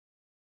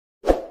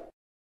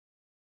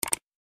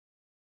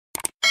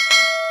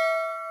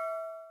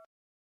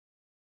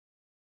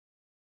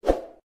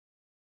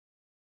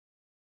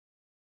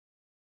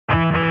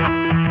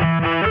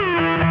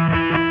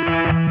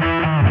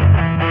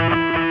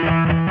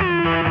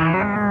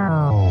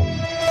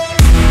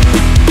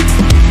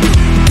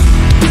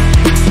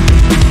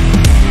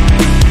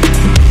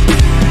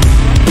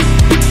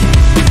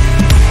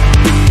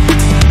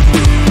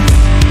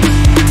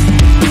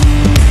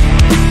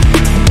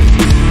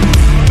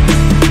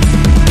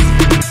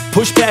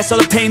Push past all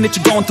the pain that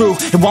you're going through.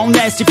 It won't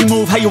last if you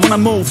move how you wanna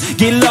move.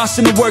 Get lost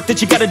in the work that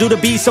you gotta do to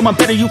be someone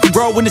better. You can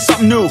grow into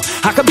something new.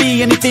 I could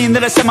be anything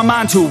that I set my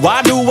mind to.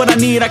 I do what I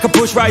need, I can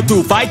push right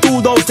through. Fight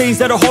through those things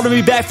that are holding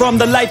me back from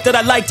the life that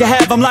I like to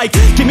have. I'm like,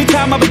 give me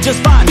time, I'll be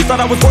just fine. You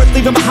thought I was worth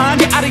leaving behind?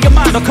 Get out of your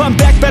mind, I'll come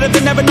back better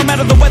than ever, no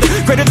matter the weather.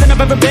 Greater than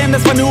I've ever been,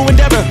 that's my new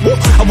endeavor. Woo.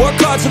 I work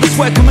hard so the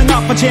sweat coming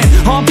off my chin.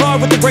 On par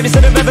with the greatest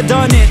that have ever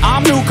done it.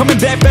 I'm new, coming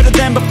back better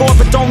than before.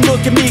 But don't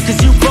look at me,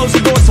 cause you closed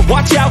the door. So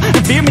watch out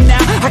and fear me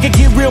now. I can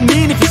get real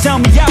mean if you sell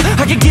me out.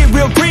 I can get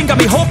real green, got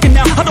me hulking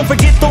now. I don't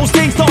forget those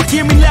things, don't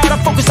hear me loud. I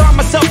focus on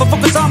myself, I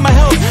focus on my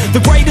health.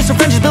 The greatest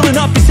revenge is building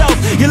up yourself.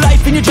 Your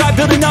life and your drive,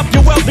 building up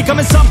your wealth.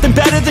 Becoming something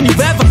better than you've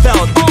ever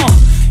felt.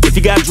 If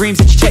you got dreams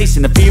that you're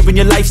chasing, the fear in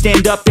your life,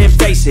 stand up and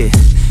face it.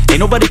 Ain't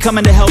nobody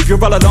coming to help,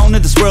 you're all alone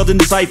in this world, in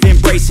this life,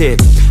 embrace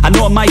it. I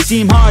know it might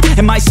seem hard,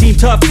 it might seem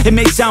tough, it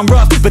may sound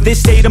rough, but this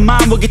state of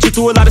mind will get you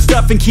through a lot of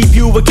stuff and keep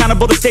you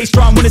accountable to stay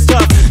strong when it's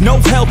tough. No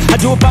help, I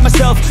do it by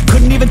myself,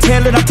 couldn't even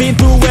tell it, I've been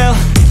through well.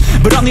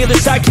 But on the other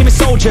side came a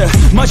soldier,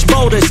 much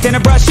bolder,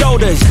 standing broad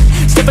shoulders.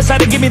 Step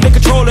aside and give me the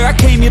controller, I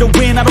came here to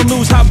win, I don't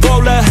lose, high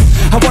roller.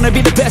 I wanna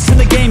be the best in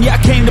the game, yeah I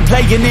came to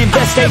play and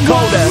invest, stay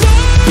colder.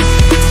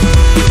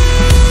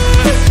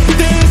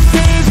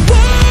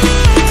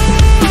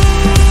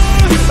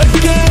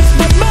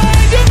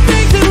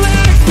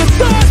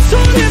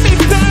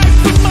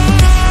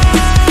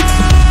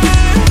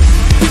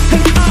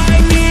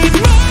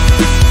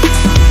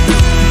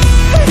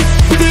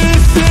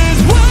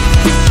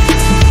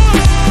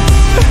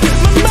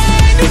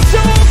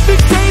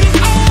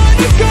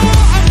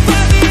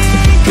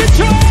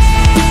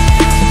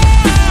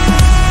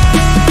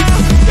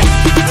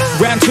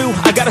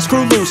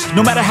 Screw loose,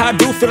 no matter how I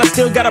do feel, I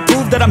still gotta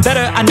prove that I'm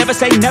better. I never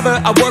say never,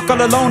 I work all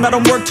alone, I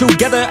don't work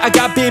together. I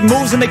got big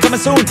moves and they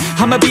coming soon.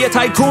 I'ma be a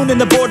tycoon in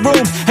the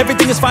boardroom.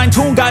 Everything is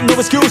fine-tuned, got no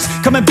excuse.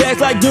 Coming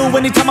back like new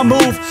anytime I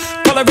move.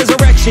 Call it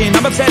resurrection,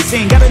 I'm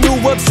obsessing. Got a new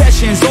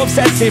obsession, so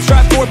obsessive.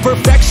 Strive for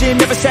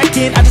perfection, never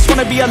second. I just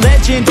wanna be a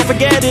legend, don't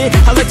forget it.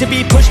 I like to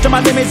be pushed to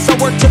my limits, I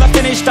work till I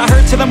finished. I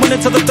hurt till I'm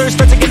winning, till the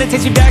thirst starts again. It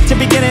takes me back to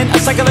beginning, a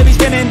cycle that be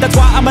spinning. That's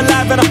why I'm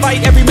alive and I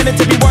fight every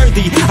minute to be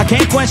worthy. I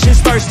can't quench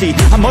this thirsty,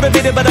 I'm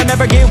motivated but I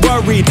never get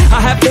worried. I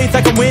have faith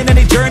I can win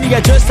any journey.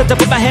 I just have to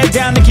put my head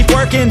down and keep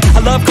working. I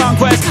love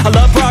conquest, I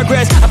love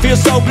progress. I feel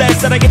so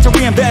blessed that I get to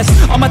reinvest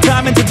all my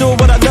time into doing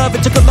what I love.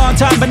 It took a long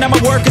time, but now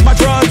my work is my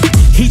drug.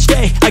 Each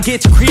day I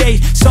get to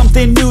create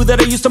something new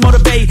that I used to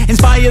motivate.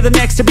 Inspire the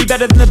next to be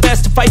better than the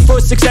best. To fight for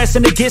success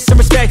and to get some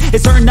respect.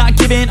 It's earned, not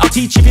given. I'll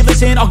teach if you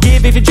listen, I'll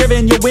give if you're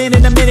driven. You'll win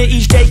in a minute.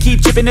 Each day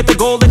keep chipping at the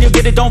goal and you'll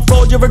get it. Don't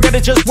fold, you'll regret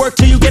it. Just work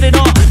till you get it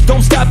on.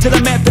 Don't stop till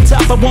I'm at the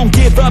top. I won't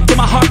give up till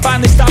my heart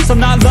finally stops. I'm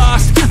not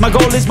lost. My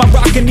goal is my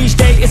rock and each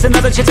day is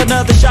another chance,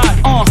 another shot.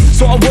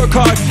 So I'll work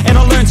hard and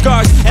I'll learn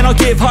scars and I'll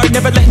give hard,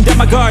 never letting down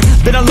my guard.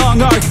 Been a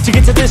long arc to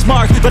get to this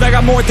mark, but I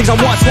got more things I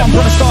want, so I'm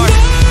gonna start.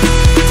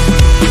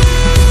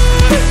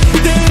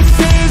 This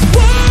is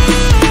war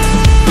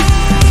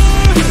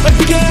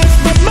against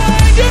my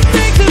mind. It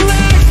makes it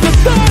lack the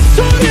thoughts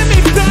holding me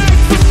back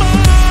from mine,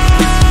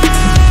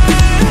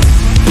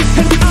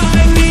 and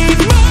I need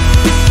more.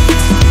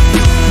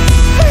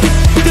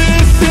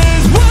 This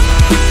is war.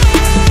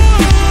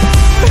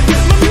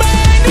 My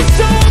mind is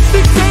so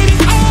fixated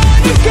on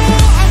you go.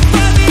 I'm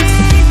finally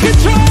in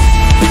control.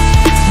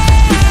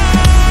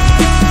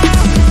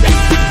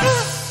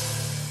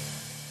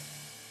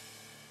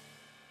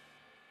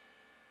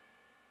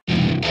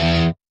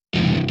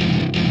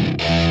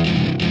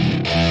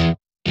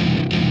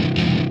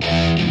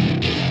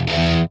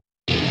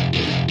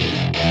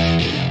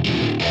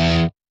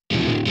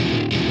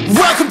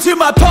 Welcome to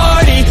my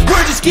party,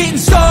 we're just getting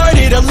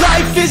started. A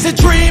life is a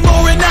dream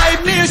or a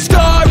nightmare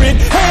scarring.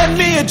 Hand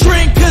me a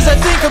drink cause I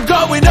think I'm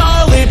going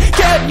all in.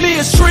 Get me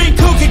a shrink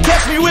who can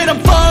catch me when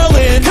I'm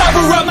falling.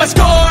 Cover up my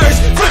scars,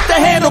 flip the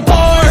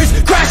handlebars.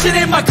 Crashing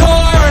in my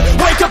car,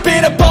 wake up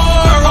in a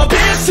bar. I'll be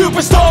a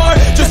superstar,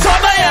 just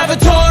on my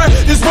avatar.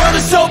 This world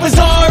is so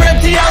bizarre,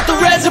 empty out the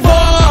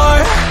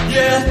reservoir.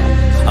 Yeah,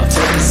 I'm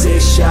taking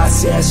 6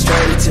 shots, yeah,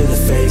 straight to the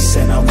face.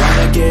 And I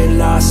wanna get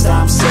lost,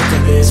 I'm sick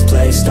of this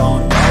place.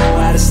 Don't know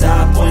how to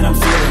stop when I'm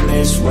feeling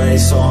this way.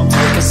 So I'm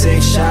taking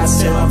 6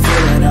 shots till I'm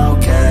feeling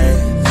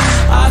okay.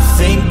 I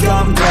think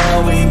I'm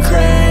going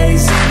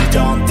crazy,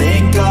 don't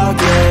think I'll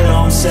get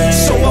home safe.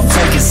 So I'm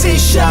taking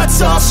 6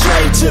 shots, all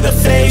straight to the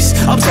face.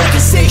 I'm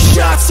taking 6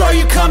 shots, are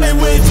you coming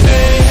with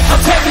me? I'm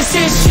taking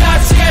 6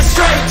 shots, yeah,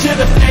 straight to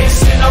the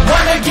face. And I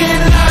wanna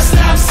get lost,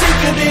 I'm sick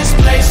of this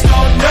place.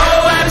 Don't know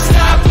how to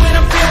stop when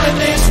I'm feeling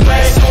this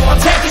way. So I'm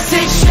taking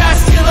 6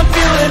 shots till I'm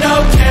feeling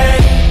okay.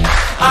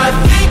 I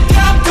think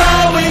I'm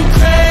going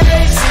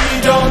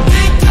crazy, don't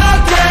think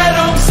I'll get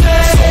home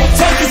safe. So I'm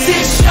taking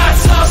 6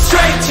 shots, all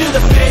straight to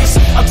the face.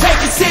 I'm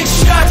taking 6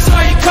 shots,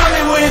 are you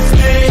coming with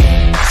me?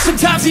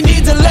 Sometimes you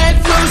need to let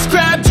loose,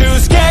 grab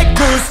juice, get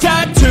goose,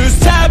 tattoos,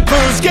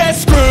 taboos, get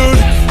screwed.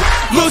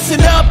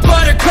 Loosen up,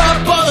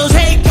 buttercup, all those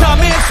hate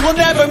comments will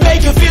never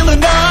make you feel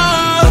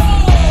enough.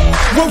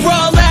 We're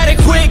all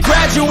adequate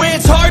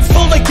graduates, heart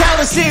full of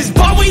calluses,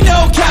 but we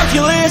know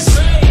calculus.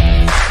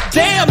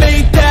 Damn,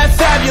 ain't that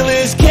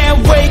fabulous.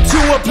 Can't wait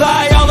to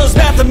apply all those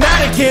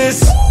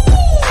mathematicus.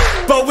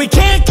 But we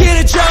can't get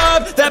a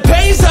job that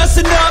pays us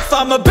enough.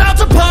 I'm about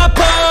to pop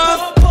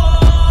off.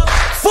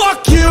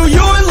 Fuck you,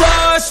 you're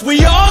lost.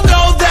 We all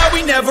know that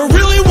we never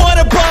really want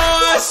a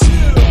boss.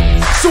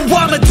 So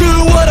I'ma do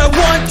what I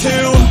want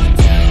to,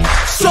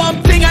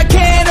 something I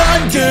can't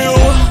undo.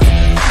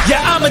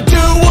 Yeah, I'ma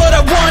do what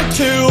I want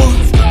to,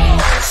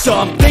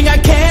 something I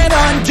can't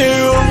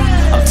undo.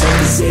 I'm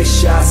taking 6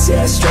 shots,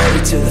 yeah,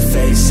 straight to the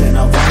face. And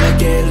I wanna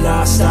get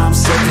lost, I'm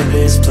sick of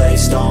this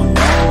place. Don't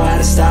know how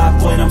to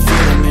stop when I'm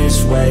feeling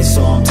this way.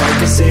 So I'm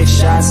taking 6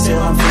 shots till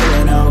I'm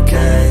feeling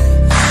okay.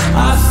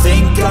 I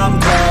think I'm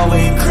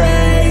going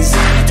crazy,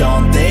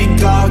 don't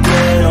think I'll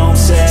get home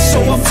safe.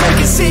 So I'm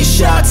taking 6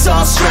 shots,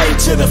 all straight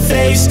to the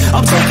face.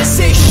 I'm taking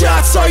 6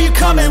 shots, are you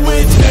coming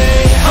with me?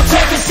 I'm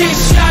taking 6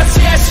 shots,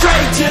 yeah,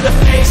 straight to the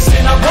face.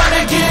 And I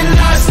wanna get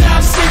lost,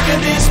 I'm sick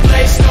of this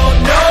place.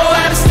 Don't know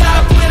how to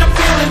stop when I'm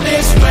feeling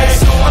this way.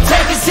 So I'm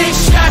taking 6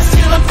 shots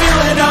till I'm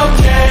feeling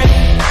okay.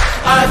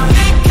 I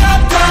think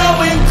I'm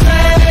going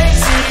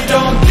crazy,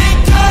 don't think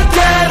I'll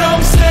get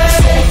home safe.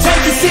 So I'm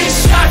taking 6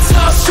 shots,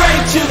 all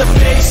straight to the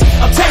face.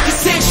 I'm taking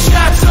 6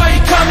 shots, are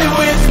you coming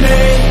with me?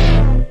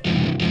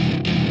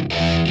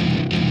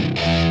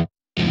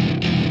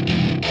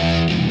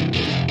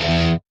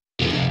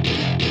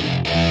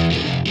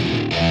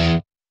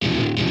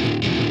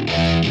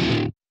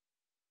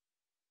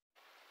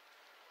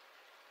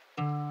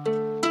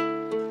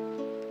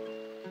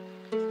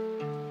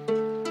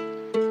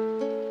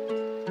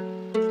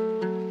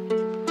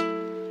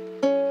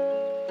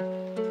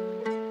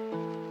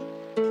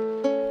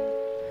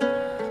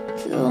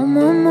 Tell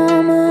my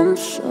mama I'm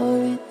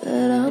sorry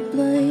that I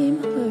blame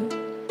her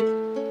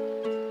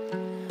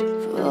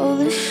for all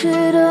the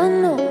shit I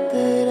know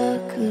that I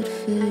could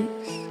fix.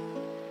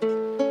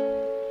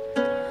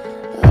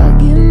 I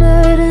get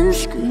mad and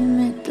scream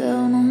it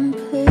down on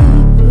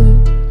paper,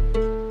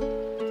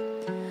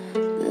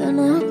 then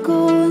I go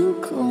and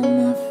call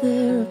my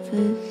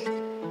therapist.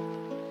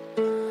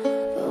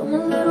 I'm a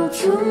little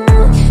too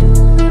much, I'm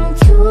a little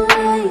too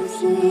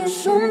lazy.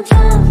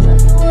 Sometimes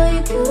that's why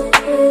you could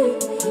hate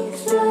me.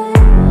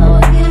 How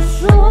I get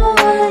so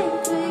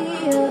angry,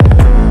 yeah.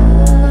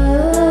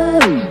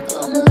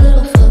 I'm a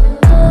little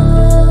fucked up,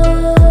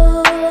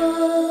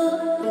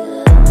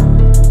 yeah.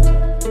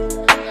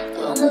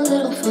 I'm a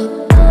little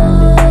fucked up,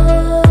 yeah.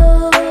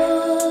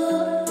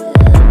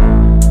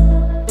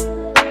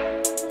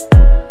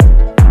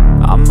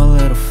 I'm a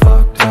little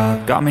fucked up,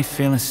 got me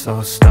feeling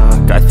so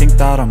stuck. I think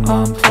that I'm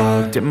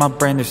unplugged, in my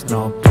brain there's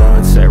no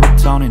blood.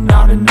 Serotonin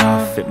not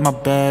enough, fit my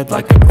bed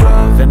like a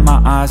glove. And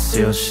my eyes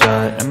seal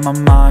shut, and my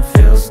mind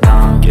feels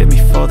numb. Forgive me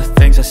for the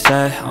things I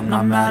said, I'm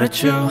not mad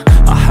at you.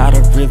 I had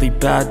a really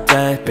bad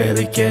day,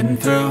 barely getting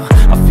through.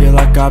 I feel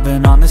like I've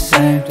been on the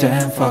same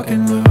damn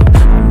fucking loop.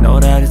 I know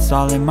that it's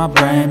all in my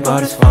brain,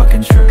 but it's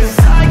fucking true. Cause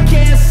I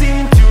can't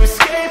seem to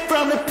escape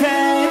from the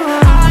pain.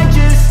 I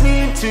just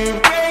need to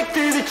break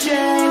through the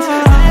chains.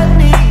 Let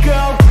me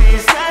go,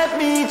 please let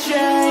me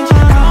change.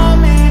 Call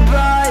me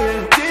by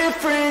a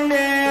different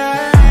name.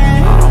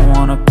 I don't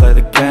wanna play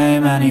the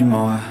game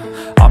anymore.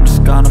 I'm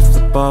just gonna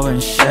flip over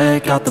and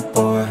shake out the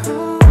board.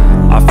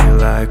 I feel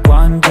like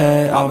one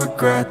day I'll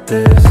regret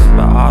this,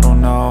 but I don't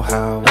know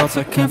how else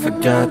I can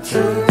forget this.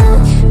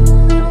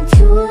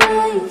 Too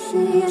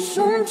lazy,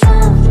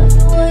 sometimes that's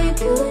why you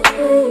could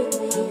hate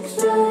me.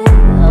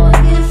 How I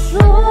get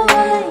so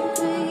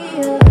angry,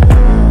 yeah.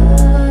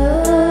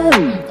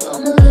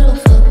 I'm a little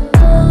fucked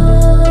up,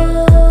 yeah.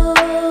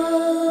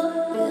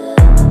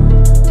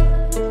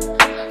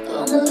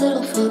 I'm a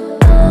little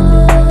fucked up,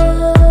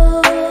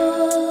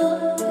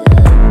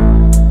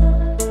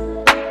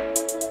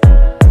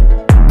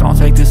 Don't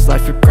take this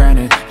life for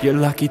granted, you're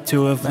lucky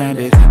to have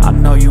landed. I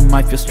know you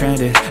might feel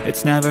stranded,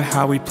 it's never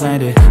how we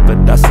planned it.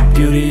 But that's the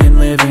beauty in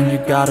living, you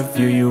got a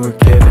view you were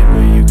given.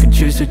 Where you can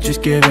choose to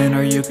just give in,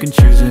 or you can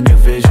choose a new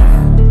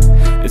vision.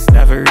 It's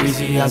never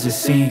easy as it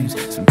seems,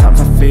 sometimes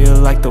I feel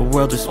like the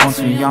world just wants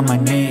me on my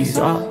knees.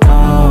 Oh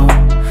no,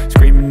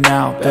 screaming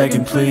out,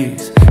 begging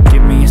please,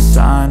 give me a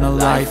sign, a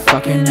light,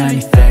 fucking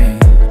anything.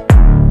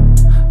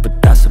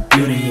 But that's the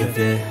beauty of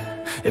it,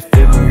 if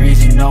it were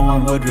easy no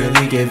one would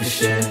really give a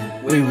shit.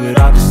 We would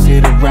all just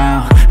sit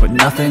around with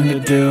nothing to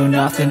do,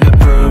 nothing to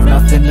prove,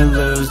 nothing to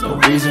lose, no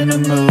reason to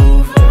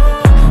move.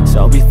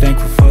 So be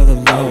thankful for the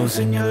lows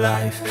in your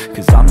life,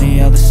 cause on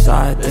the other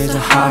side there's a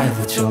high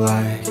that you'll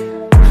like.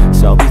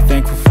 So be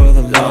thankful for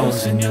the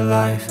lows in your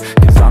life,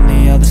 cause on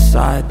the other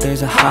side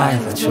there's a high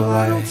that you'll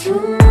like. too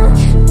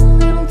much, a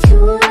little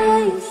too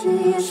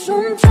lazy.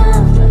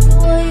 Sometimes that's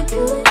why you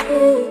could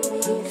hate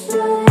me.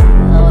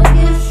 How I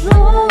get so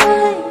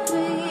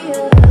angry,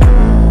 yeah.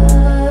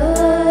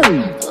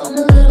 I'm a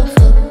little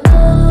fucked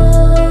up,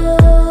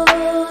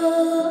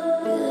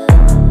 yeah.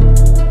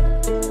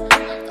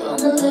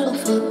 I'm a little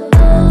fucked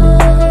up, yeah.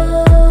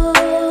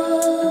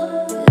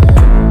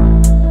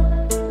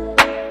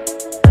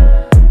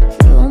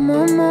 Tell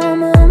my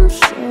mama I'm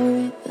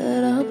sorry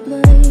that I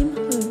blame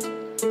her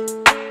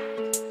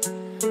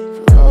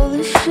for all the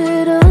the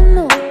shit I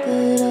know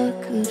that I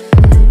could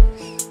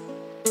fix.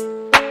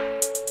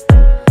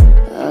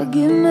 I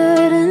get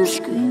mad and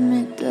scream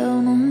it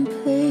down on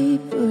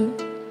paper.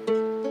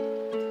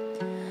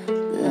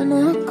 Then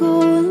I go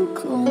and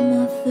call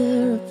my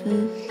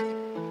therapist.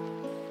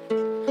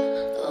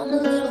 I'm a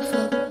little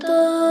fucked up,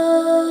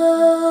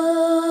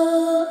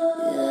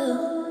 yeah.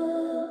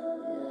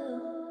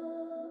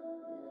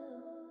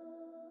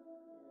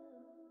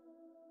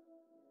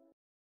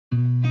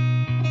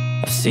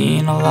 I've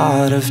seen a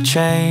lot of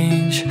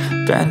change,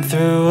 been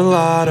through a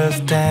lot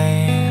of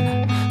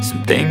pain.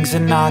 Some things are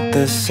not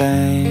the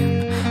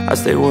same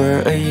as they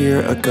were a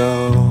year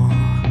ago,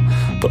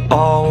 but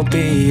all will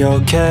be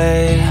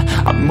okay.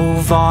 I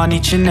move on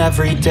each and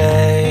every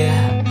day.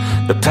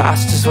 The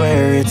past is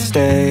where it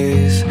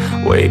stays,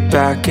 way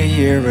back a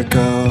year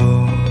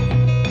ago.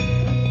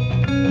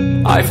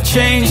 I've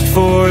changed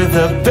for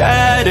the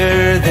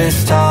better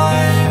this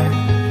time.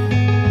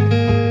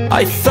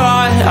 I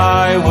thought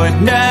I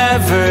would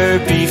never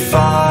be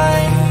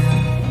fine.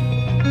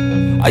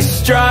 I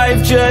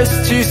strive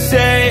just to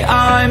say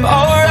I'm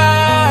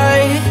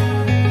alright,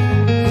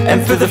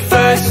 and for the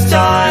first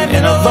time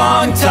in a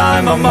long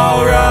time I'm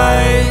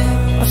alright.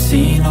 I've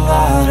seen a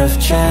lot of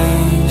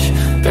change,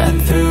 been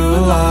through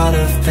a lot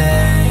of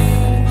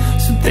pain.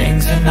 Some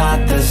things are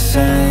not the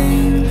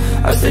same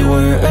as they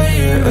were a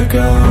year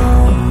ago,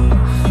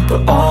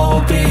 but all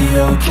will be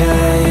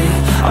okay.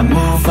 I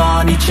move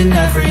on each and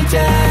every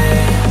day.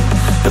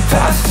 The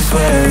past is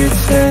where it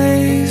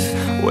stays,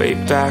 way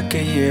back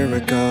a year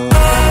ago.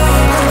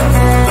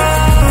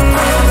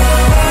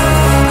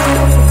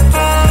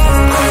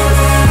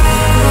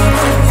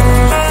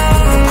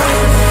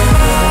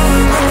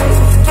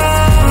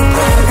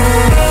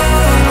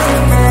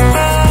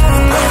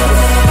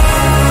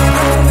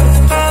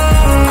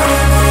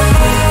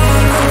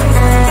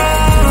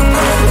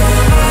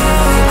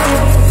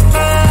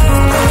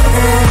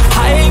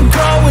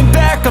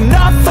 I'm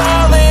not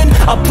falling.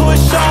 I'll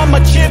push all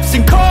my chips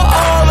and call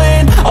all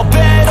in. I'll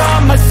bet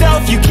on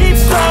myself, you keep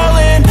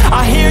stalling.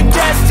 I hear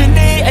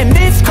destiny and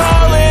it's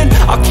calling.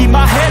 I'll keep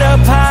my head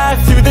up high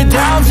through the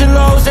downs and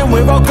lows, and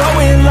we're all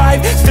going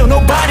life. Still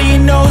nobody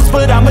knows,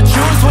 but I'ma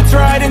choose what's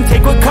right and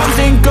take what comes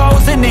and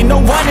goes. And ain't no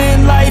one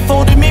in life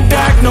holding me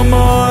back no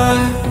more.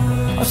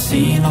 I've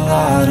seen a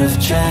lot of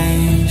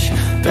change,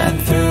 been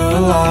through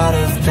a lot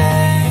of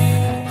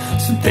pain.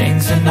 Some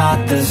things are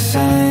not the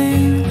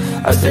same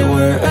as they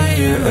were a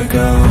year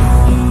ago,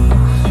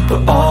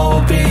 but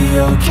all will be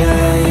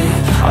okay.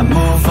 I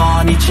move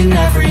on each and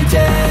every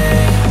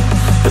day.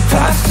 The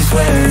past is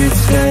where it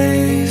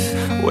stays,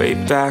 way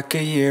back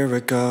a year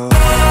ago.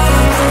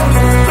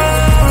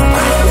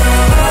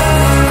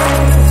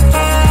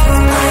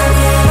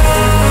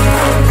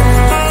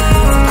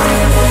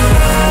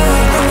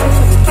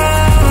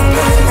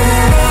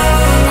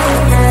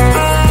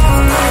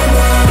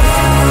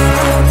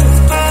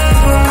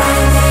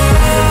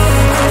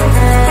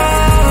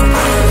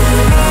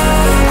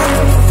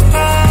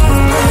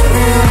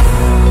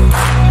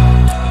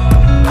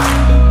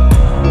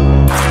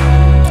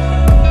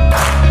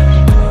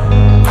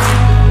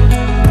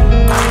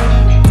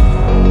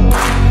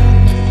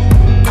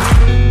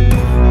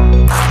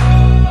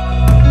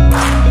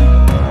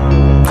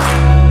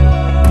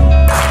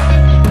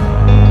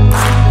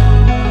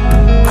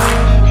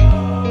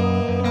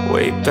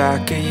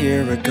 Back a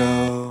year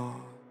ago.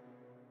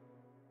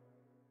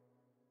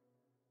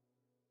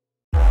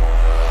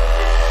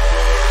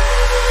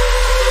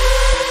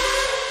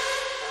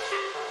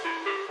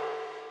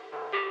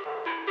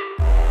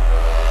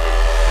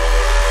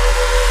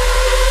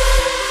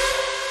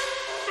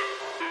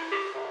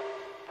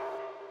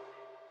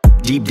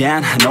 Deep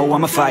down, I know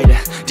I'm a fighter.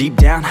 Deep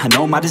down, I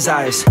know my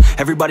desires.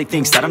 Everybody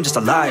thinks that I'm just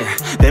a liar.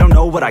 They don't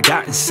know what I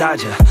got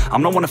inside ya.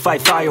 I'm the one to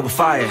fight fire with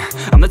fire.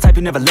 I'm the type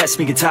who never lets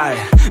me get tired.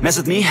 Mess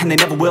with me and they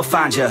never will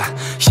find ya.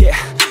 Yeah.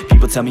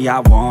 People tell me I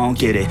won't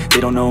get it.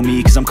 They don't know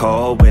me cause I'm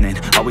cold winning.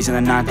 Always in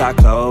the ninth, I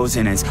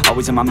closing. It's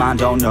always in my mind,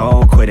 don't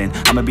know quitting.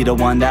 I'ma be the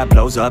one that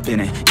blows up in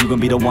it. You gon'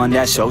 be the one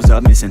that shows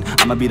up missing.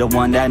 I'ma be the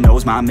one that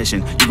knows my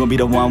mission. You gon' be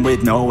the one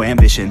with no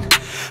ambition.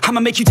 I'ma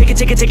make you take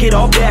it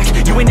all back.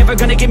 You ain't never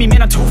gonna get me,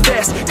 man, I'm too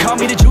fast. Call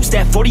me the juice,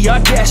 that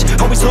 40-yard dash.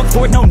 Always look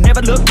forward, no,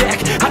 never look back.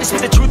 I just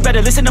spit the truth,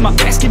 better listen to my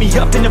facts. Get me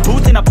up in the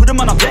booth and I put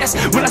them on a blast.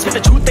 When I spit the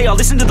truth, they all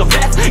listen to the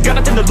facts. Got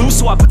nothing to lose,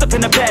 so I put the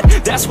pen to bed.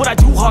 That's what I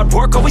do, hard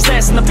work always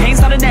lasts. And the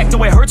pain's not an act,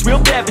 no, it hurts real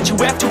bad. But you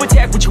have to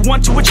attack what you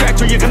want to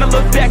attract, or you're gonna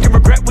look back and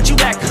regret what you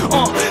lack.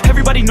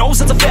 Everybody knows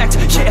that's a fact.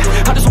 Yeah,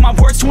 I just want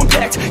my words to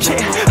impact.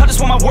 Yeah, I just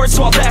want my words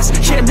to all last.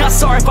 Yeah, not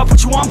sorry if I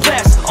put you on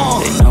blast.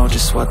 They know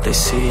just what they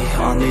see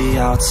on the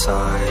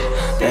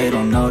outside. They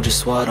don't know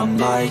just what I'm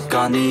like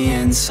on the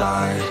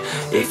inside.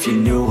 If you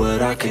knew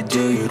what I could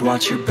do, you'd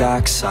watch your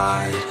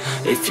backside.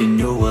 If you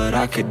knew what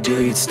I could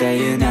do, you'd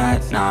stay in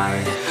at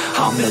night.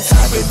 I'm the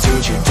type of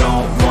dude you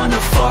don't wanna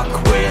fuck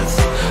with.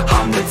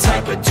 I'm the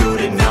type of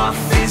dude enough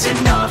is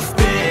enough,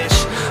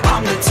 bitch.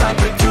 I'm the type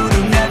of dude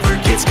who never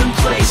gets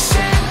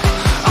complacent.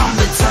 I'm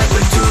the type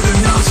of dude who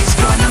knows he's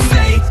gonna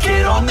make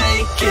it, I'll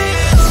make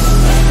it.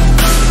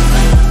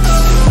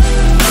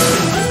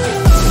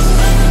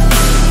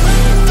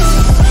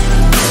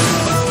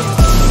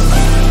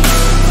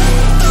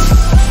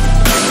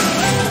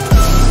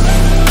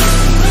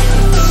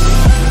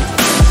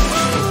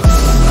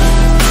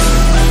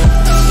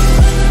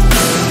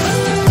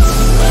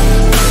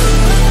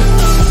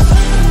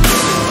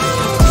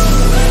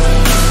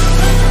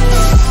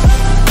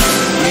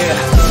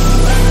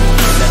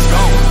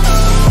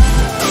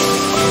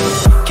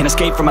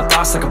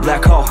 lost like a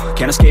black hole.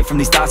 Can't escape from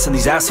these thoughts and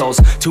these assholes.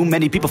 Too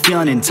many people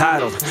feeling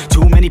entitled.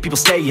 Too many people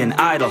staying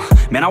idle.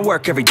 Man, I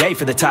work every day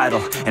for the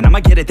title, and I'ma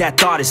get it, that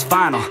thought is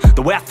final.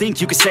 The way I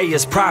think you could say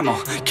is primal.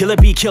 Kill or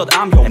be killed,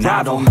 I'm your rival.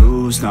 I don't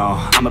lose, no.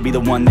 I'ma be the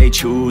one they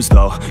choose,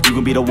 though. You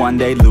gon' be the one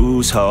they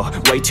lose, ho.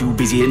 Way too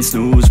busy hitting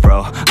snooze,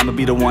 bro. I'ma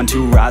be the one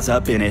to rise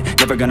up in it.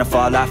 Never gonna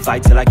fall, I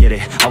fight till I get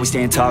it. Always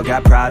staying tall,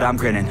 got pride, I'm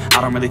grinning.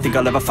 I don't really think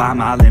I'll ever find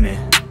my limit.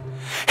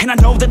 And I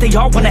know that they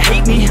all wanna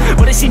hate me,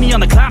 but they see me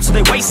on the climb, so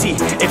they wait, see.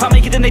 If I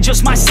make it, then they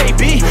just might say,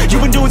 B, you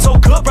been doing so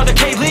good, brother,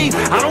 can't leave.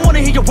 I don't wanna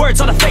hear your words,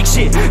 all the fake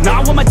shit. Nah,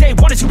 I want my day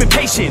one is you've been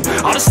patient.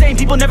 All the same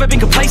people, never been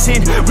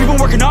complacent. We been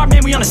working hard,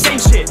 man, we on the same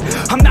shit.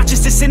 I'm not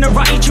just a sinner,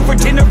 I eat you for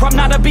dinner. I'm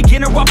not a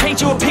beginner, I'll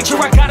paint you a picture.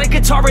 I got a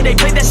guitar and they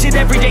play that shit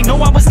every day.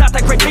 No, I was not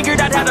that great, figured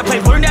out how to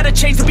play. Learned how to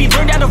change to be,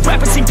 learned how to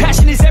rap and sing.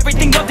 Passion is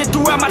everything, loved it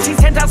throughout my teens.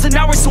 10,000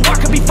 hours, so I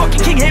could be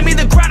fucking king. Hand me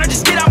the ground or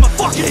just get out my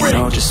fucking ring. They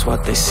know just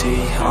what they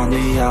see on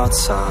the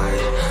outside.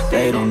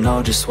 They don't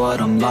know just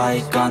what I'm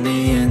like on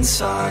the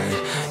inside.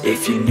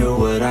 If you knew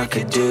what I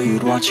could do,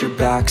 you'd watch your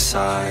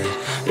backside.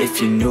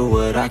 If you knew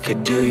what I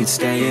could do, you'd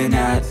stay in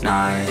at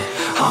night.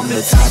 I'm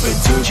the type of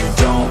dude you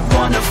don't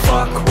wanna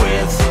fuck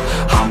with.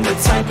 I'm the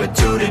type of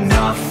dude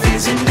enough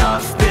is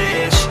enough,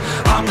 bitch.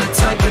 I'm the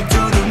type of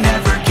dude who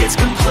never